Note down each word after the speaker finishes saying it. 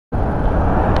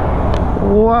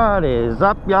What is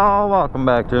up, y'all? Welcome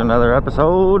back to another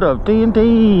episode of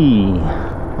TNT.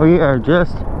 We are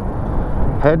just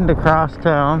heading across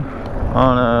town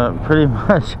on a pretty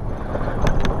much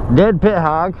dead pit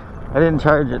hog. I didn't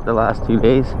charge it the last 2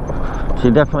 days.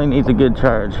 She definitely needs a good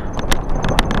charge.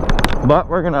 But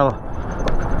we're gonna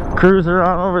cruise her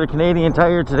on over to Canadian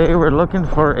Tire today. We're looking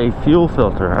for a fuel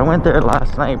filter. I went there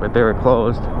last night, but they were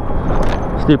closed.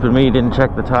 Stupid me didn't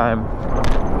check the time.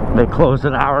 They closed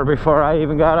an hour before I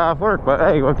even got off work, but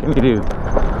hey, what can you do?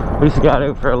 We just got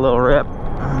out for a little rip.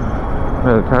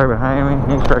 There's a car behind me.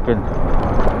 He's freaking,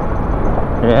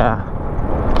 yeah.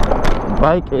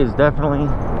 Bike is definitely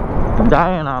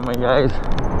dying on me, guys.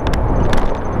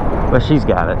 But she's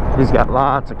got it. She's got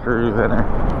lots of cruise in her.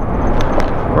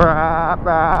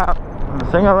 The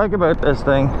thing I like about this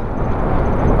thing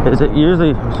is it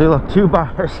usually, see, look, 2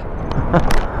 bars.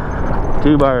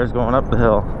 2 bars going up the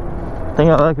hill. The thing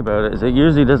I like about it is it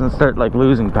usually doesn't start like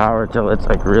losing power till it's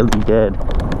like really dead.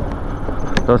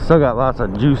 So it's still got lots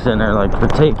of juice in there, like for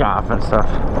takeoff and stuff.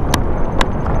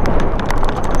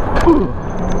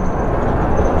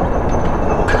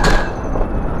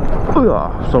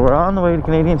 So we're on the way to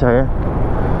Canadian Tire.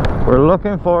 We're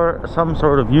looking for some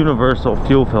sort of universal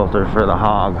fuel filter for the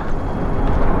hog.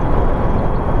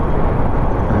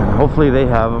 And hopefully they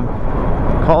have them.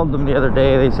 Called them the other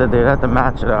day. They said they'd have to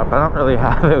match it up. I don't really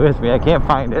have it with me. I can't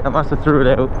find it. I must have threw it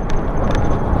out.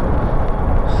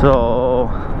 So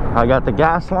I got the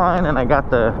gas line and I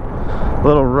got the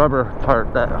little rubber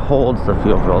part that holds the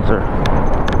fuel filter.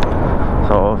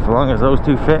 So as long as those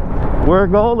two fit, we're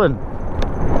golden.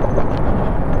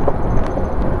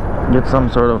 Get some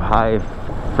sort of high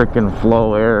freaking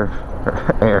flow air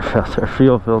filter,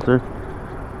 fuel filter,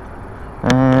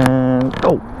 and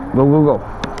go.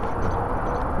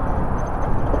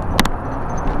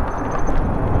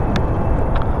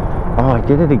 Oh, I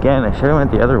did it again. I should have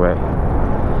went the other way.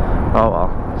 Oh well,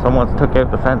 someone's took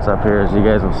out the fence up here, as you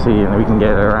guys will see, and we can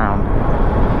get it around.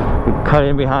 We cut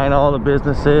in behind all the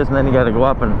businesses, and then you got to go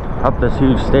up and up this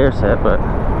huge stair set, but,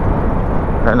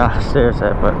 or not a stair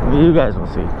set, but you guys will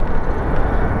see.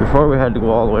 Before we had to go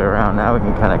all the way around. Now we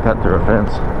can kind of cut through a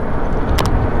fence.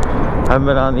 I haven't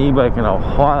been on the e-bike in a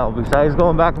while, besides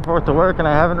going back and forth to work, and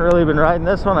I haven't really been riding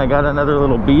this one. I got another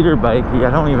little beater bike. I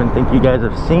don't even think you guys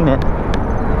have seen it.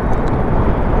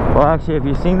 Well, actually, if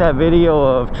you've seen that video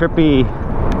of Trippy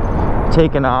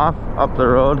taking off up the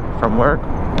road from work,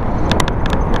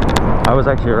 I was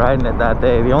actually riding it that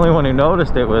day. The only one who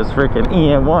noticed it was freaking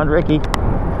EM1 Ricky,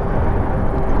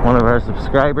 one of our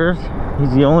subscribers.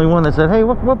 He's the only one that said, hey,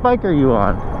 what bike are you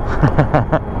on?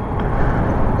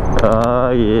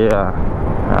 Yeah,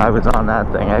 I was on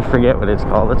that thing. I forget what it's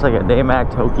called. It's like a Daymak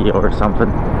Tokyo or something.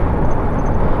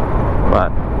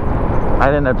 But I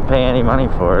didn't have to pay any money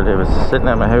for it. It was sitting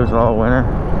at my house all winter.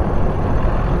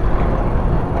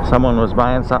 Someone was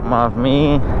buying something off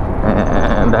me,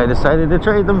 and I decided to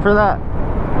trade them for that.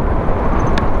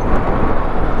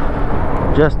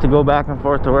 Just to go back and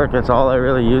forth to work. That's all I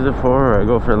really use it for. Or I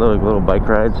go for little bike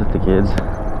rides with the kids.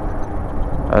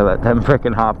 I let them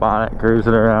frickin' hop on it,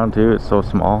 cruising around too. It's so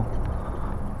small.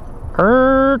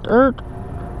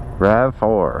 RAV4.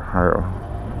 Or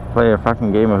play a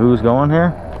fucking game of who's going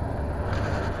here.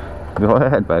 Go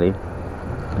ahead, buddy.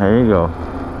 There you go.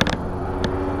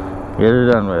 Get her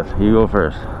done with. You go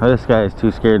first. This guy is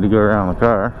too scared to go around the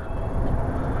car.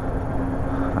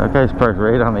 That guy's parked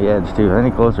right on the edge too. Any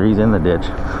closer, he's in the ditch.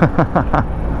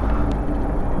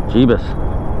 Jeebus.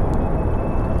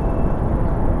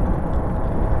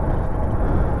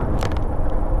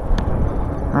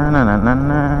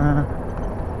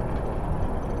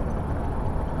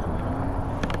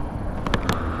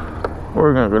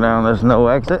 We're gonna go down this no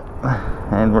exit,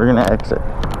 and we're gonna exit.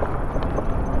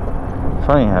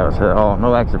 Funny how it said, oh,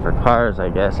 no exit for cars, I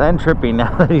guess. And Trippy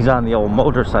now that he's on the old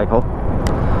motorcycle.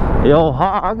 The old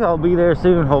hog, I'll be there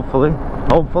soon, hopefully.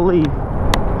 Hopefully.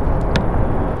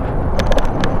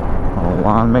 Oh,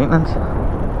 lawn maintenance.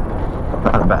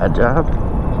 Not a bad job.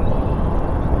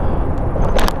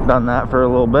 Done that for a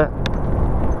little bit.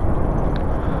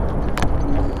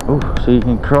 Ooh, so you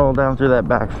can crawl down through that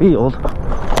back field.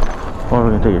 Or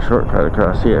we're going to take a shortcut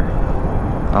across here.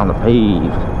 On the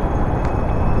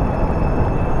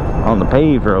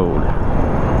paved road.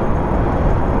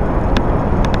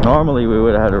 Normally we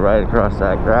would have had to ride across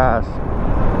that grass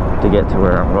to get to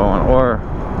where I'm going, or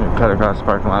cut across the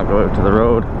parking lot, go out to the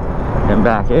road and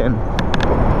back in.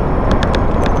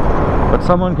 But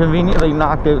someone conveniently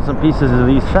knocked out some pieces of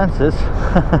these fences.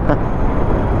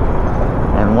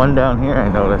 And one down here I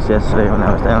noticed yesterday when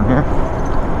I was down here.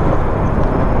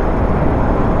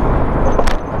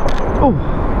 Oh,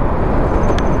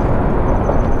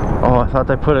 thought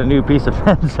they put a new piece of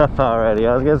fence up already.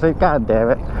 I was gonna say, God damn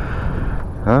it.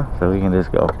 Huh? So we can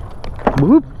just go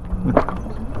whoop.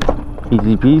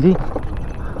 Easy peasy.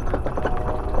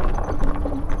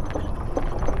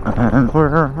 And we're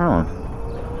around.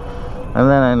 And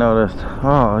then I noticed,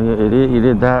 oh, you idiot, you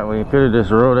did that. We could have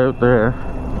just rode out there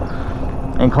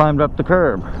and climbed up the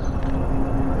curb.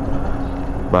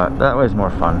 But that was more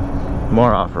fun.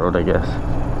 More off-road, I guess.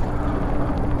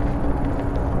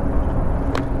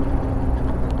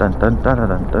 Dun, dun, dun,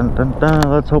 dun, dun, dun, dun.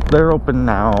 Let's hope they're open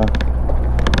now.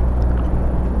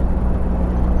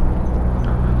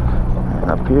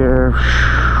 And up here.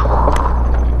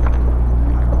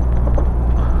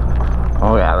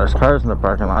 Oh yeah, there's cars in the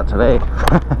parking lot today.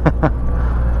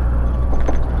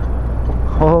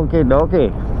 Okay,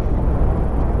 dokie.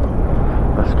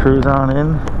 Let's cruise on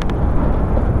in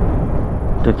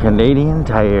to Canadian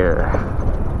Tire.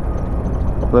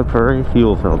 Look for a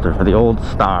fuel filter for the old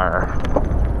Star.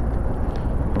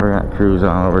 We're gonna cruise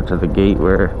on over to the gate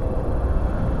where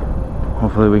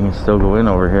hopefully we can still go in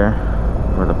over here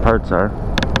where the parts are.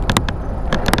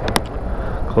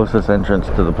 Closest entrance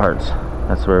to the parts.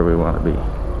 That's where we want to be.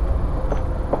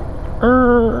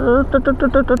 Oh.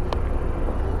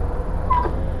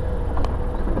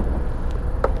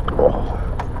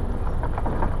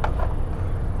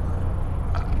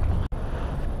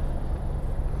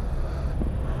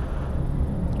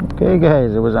 Okay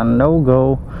guys, it was a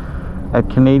no-go at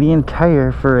Canadian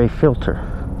Tire for a filter.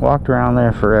 Walked around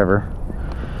there forever.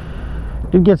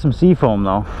 Did get some seafoam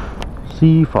though.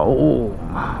 Seafoam.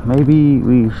 Maybe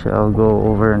we shall go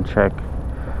over and check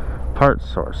Part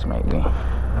Source maybe.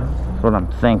 That's what I'm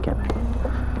thinking.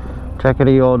 Check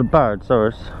the old Part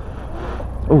Source.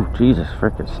 Oh Jesus,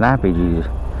 frickin' snappy Jesus.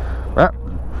 Well,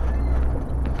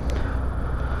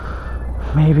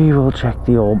 maybe we'll check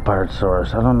the old Part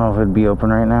Source. I don't know if it'd be open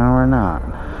right now or not.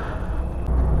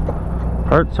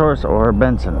 Part Source or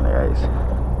Benson, guys.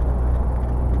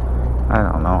 I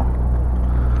don't know.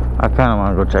 I kind of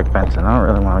want to go check Benson. I don't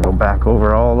really want to go back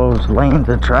over all those lanes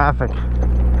of traffic.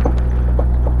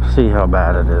 See how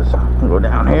bad it is. Go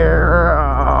down here.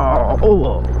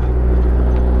 Oh.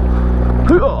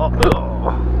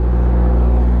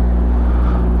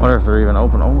 Wonder if they're even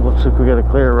open. Oh, looks like we got a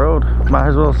clear road. Might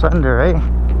as well send her, eh?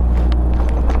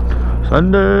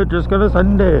 Send it. Just gonna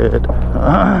send it.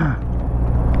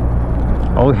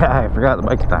 Oh yeah, I forgot the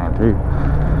bike stand too.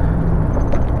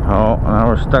 Oh, now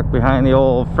we're stuck behind the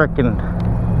old frickin'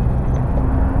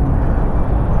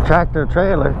 tractor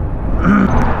trailer.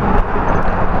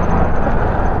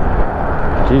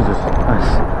 Jesus,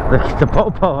 the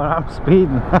popo and I'm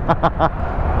speeding.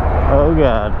 Oh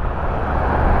God.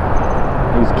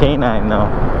 He's canine though.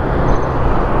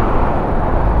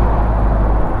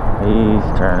 He's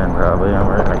turning probably, and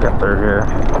we're gonna get through here.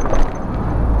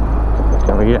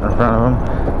 Can we get in front of him?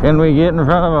 Can we get in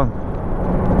front of him?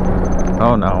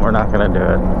 Oh no, we're not gonna do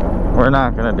it. We're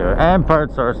not gonna do it. And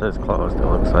Part Source is closed, it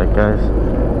looks like, guys.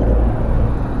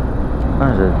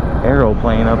 There's an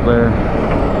aeroplane up there.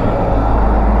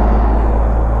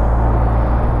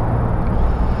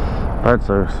 Part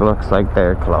Source looks like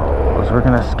they're closed. We're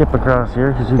gonna skip across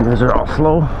here because you guys are all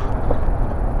slow.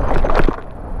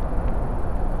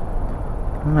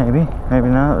 Maybe, maybe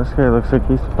not. This guy looks like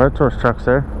he's Part Source truck's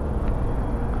there.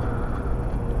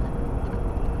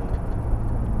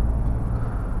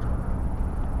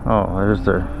 Oh, there's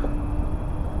their.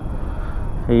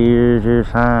 Here's your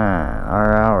sign.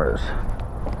 Our hours.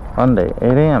 Monday,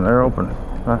 8 AM. They're open.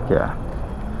 Fuck yeah.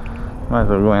 Might as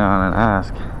well go in on and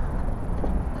ask.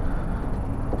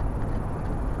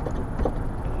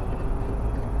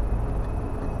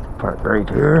 Park right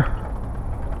here.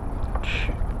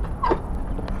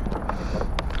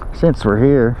 Since we're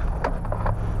here,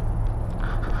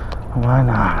 why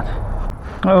not?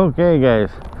 Okay,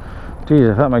 guys. Geez,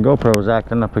 I thought my GoPro was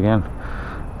acting up again.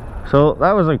 So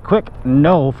that was a quick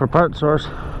no for Part Source.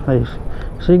 Hey,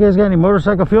 so you guys got any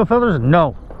motorcycle fuel filters?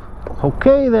 No.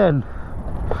 Okay then.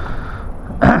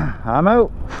 I'm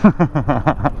out.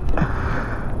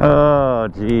 Oh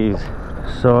geez.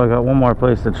 So I got one more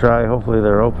place to try. Hopefully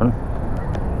they're open.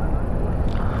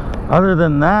 Other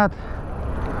than that,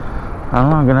 I don't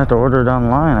know, I'm gonna have to order it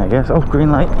online, I guess. Oh,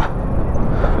 green light.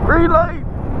 Green light!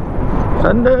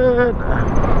 Send it!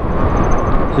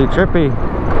 See, Trippy,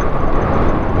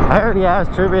 I already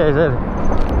asked Trippy, I said,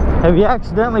 have you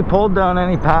accidentally pulled down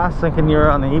any paths thinking you were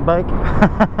on the e-bike?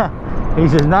 He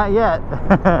says, not yet.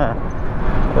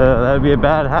 That'd be a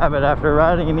bad habit after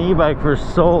riding an e-bike for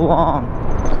so long.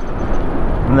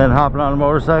 And then hopping on a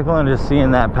motorcycle and just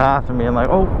seeing that path and being like,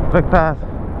 oh, quick path.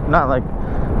 Not like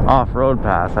off-road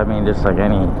path, I mean just like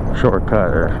any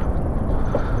shortcut or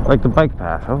Like the bike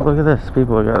path. Oh, look at this.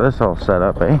 People got this all set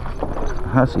up, eh?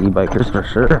 That's e-bikers for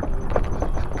sure.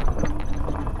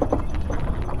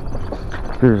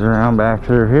 Cruise around back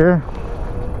through here.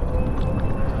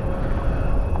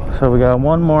 So we got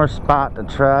one more spot to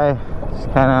try. It's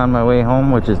kind of on my way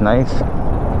home, which is nice.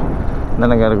 And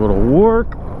then I gotta go to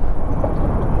work.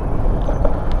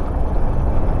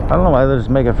 I don't know why they just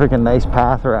make a freaking nice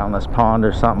path around this pond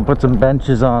or something. Put some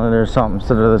benches on it or something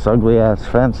instead of this ugly ass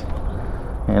fence.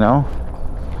 You know?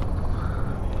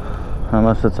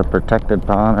 Unless it's a protected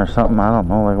pond or something. I don't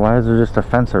know. Like, why is there just a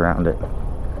fence around it?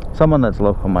 Someone that's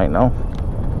local might know.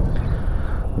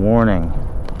 Warning.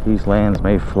 These lands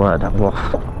may flood. Well,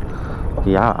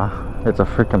 yeah. It's a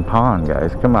freaking pond,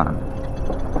 guys. Come on.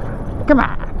 Come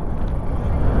on.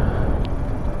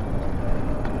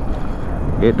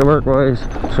 Get to work, boys.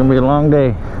 It's gonna be a long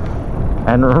day.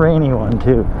 And a rainy one,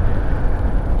 too.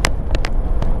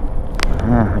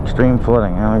 Yeah, extreme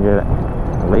flooding. I don't get it.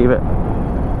 Leave it.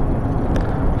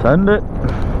 Send it.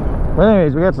 But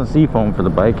anyways, we got some seafoam for the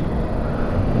bike.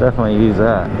 Definitely use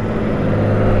that.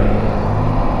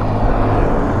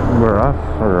 We're off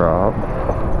or up.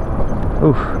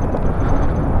 Oof.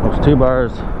 Those 2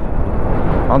 bars.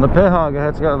 On the pit hog,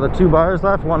 it's got the 2 bars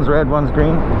left. One's red, one's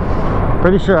green.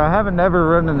 Pretty sure I haven't never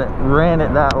ran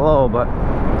it that low, but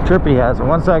Trippy has it.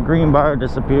 Once that green bar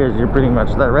disappears, you're pretty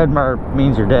much, that red bar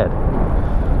means you're dead.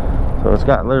 So it's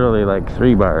got literally like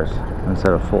 3 bars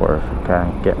instead of 4, if you're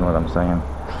kind of getting what I'm saying.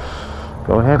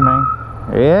 Go ahead, man.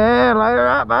 Yeah, light her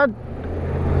up, bud.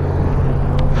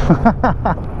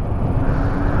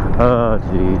 Oh,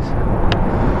 jeez.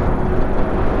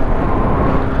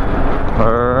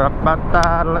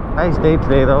 Nice day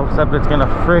today though, except it's gonna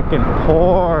freaking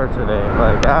pour today,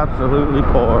 like absolutely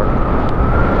pour.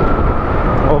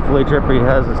 Hopefully Trippy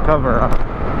has his cover up.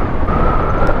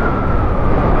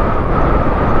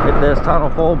 Hit this tunnel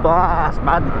full blast,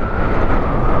 bud.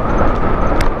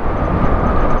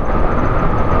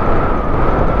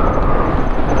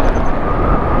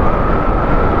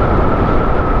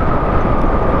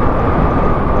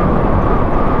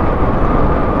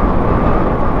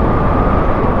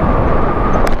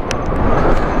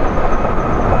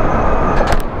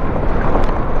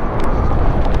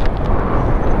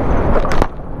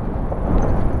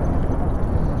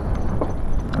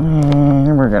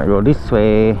 And we're gonna go this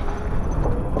way.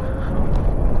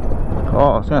 Oh,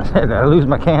 I was gonna say, did I lose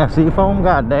my can of seafoam?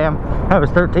 God damn, that was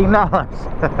 $13.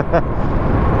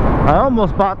 I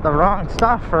almost bought the wrong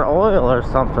stuff for oil or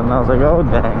something. I was like, oh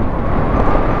dang.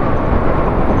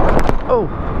 Oh,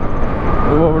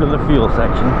 move over to the fuel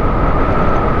section.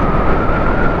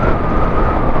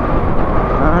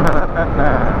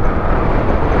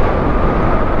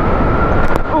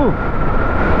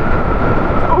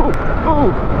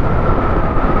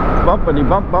 Bumpity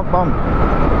bump bump bump.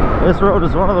 This road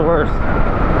is one of the worst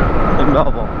in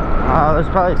Belleville. There's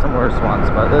probably some worse ones,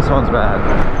 but this one's bad.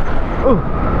 Ooh.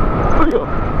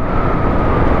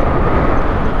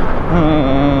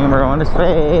 And we're going this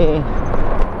way.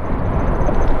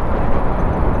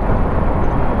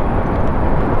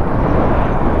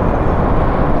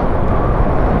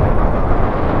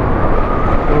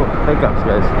 Ooh, pickups,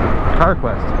 guys.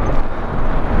 CarQuest.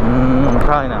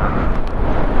 Probably not.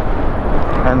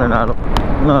 And they're not open.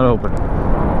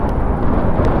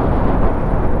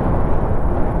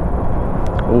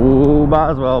 Ooh,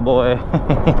 Boswell boy.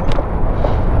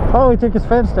 Oh, he took his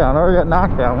fence down, or he got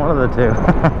knocked down, one of the two.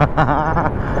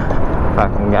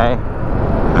 Fucking guy.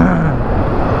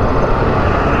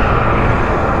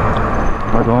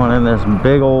 We're going in this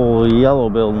big old yellow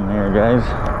building here, guys.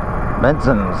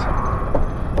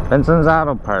 Benson's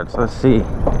Auto Parts. Let's see.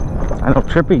 I know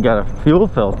Trippy got a fuel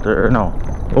filter, or no,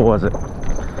 what was it?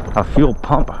 A fuel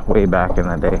pump way back in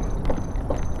the day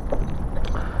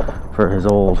for his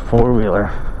old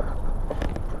 4-wheeler.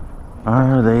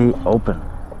 Are they open?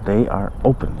 They are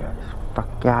open, guys. Fuck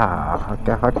yeah, fuck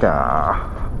yeah, fuck yeah.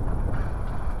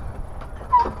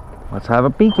 Let's have a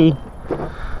peeky.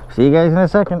 See you guys in a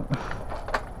second.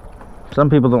 Some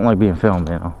people don't like being filmed,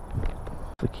 you know.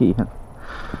 It's the key.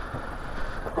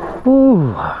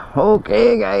 Ooh,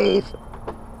 okay, guys.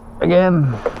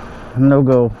 Again, no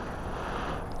go.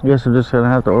 I guess we're just gonna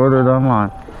have to order it online.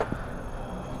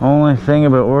 Only thing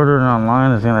about ordering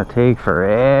online is gonna take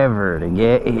forever to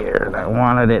get here, and I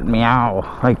wanted it meow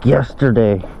like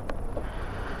yesterday.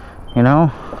 You know?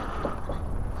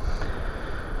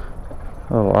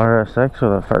 A little RSX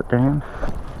with a fart can.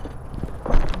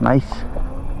 Nice.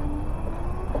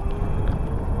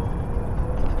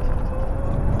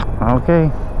 Okay.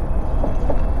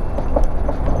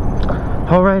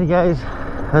 Alrighty, guys.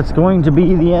 that's going to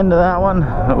be the end of that one.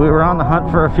 We were on the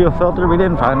hunt for a fuel filter. We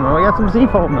didn't find one. We got some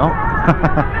Seafoam though.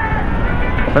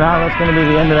 For now, that's going to be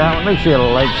the end of that one. Make sure you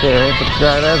like, share, and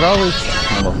subscribe as always.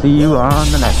 And we'll see you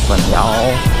on the next one,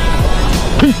 y'all.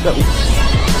 Peace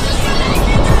out.